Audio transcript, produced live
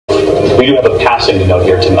We do have a passing to note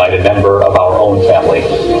here tonight. A member of our own family,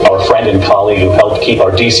 our friend and colleague who helped keep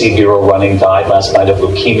our DC bureau running, died last night of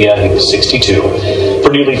leukemia. He was 62.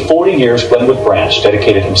 For nearly 40 years, Glennwood Branche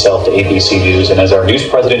dedicated himself to ABC News, and as our news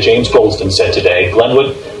president James Goldston said today,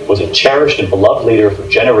 Glennwood was a cherished and beloved leader for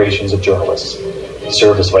generations of journalists. He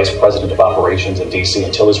served as vice president of operations in DC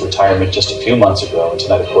until his retirement just a few months ago. And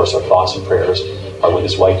tonight, of course, our thoughts and prayers are with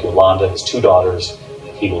his wife Yolanda, his two daughters.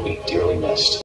 He will be dearly missed.